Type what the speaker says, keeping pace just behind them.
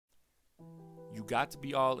You got to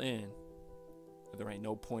be all in, or there ain't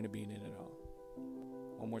no point of being in at all.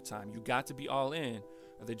 One more time. You got to be all in,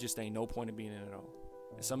 or there just ain't no point of being in at all.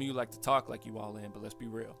 And some of you like to talk like you all in, but let's be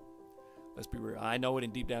real. Let's be real. I know it,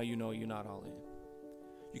 and deep down you know you're not all in.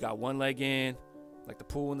 You got one leg in, like the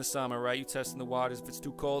pool in the summer, right? You testing the waters. If it's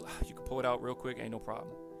too cold, you can pull it out real quick, ain't no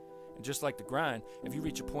problem. And just like the grind, if you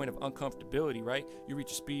reach a point of uncomfortability, right? You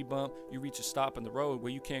reach a speed bump, you reach a stop in the road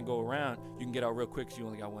where you can't go around, you can get out real quick because you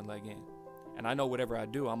only got one leg in. And I know whatever I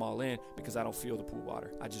do, I'm all in because I don't feel the pool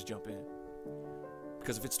water. I just jump in.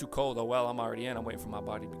 Because if it's too cold, oh well, I'm already in. I'm waiting for my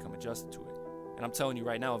body to become adjusted to it. And I'm telling you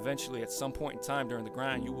right now, eventually at some point in time during the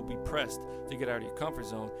grind, you will be pressed to get out of your comfort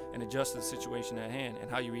zone and adjust to the situation at hand.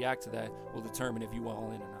 And how you react to that will determine if you are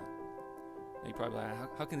all in or not. And you're probably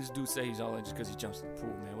like, how can this dude say he's all in just because he jumps in the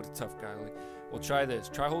pool, man? What a tough guy. Like, well, try this.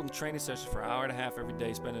 Try holding training sessions for an hour and a half every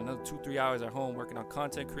day, spending another 2-3 hours at home working on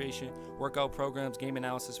content creation, workout programs, game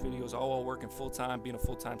analysis videos, all while working full-time, being a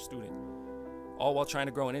full-time student. All while trying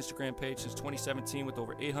to grow an Instagram page since 2017 with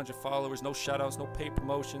over 800 followers, no shoutouts, no paid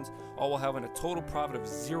promotions, all while having a total profit of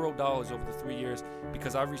 $0 over the 3 years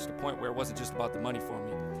because I reached a point where it wasn't just about the money for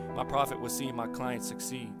me. My profit was seeing my clients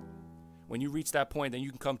succeed. When you reach that point, then you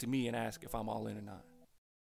can come to me and ask if I'm all in or not.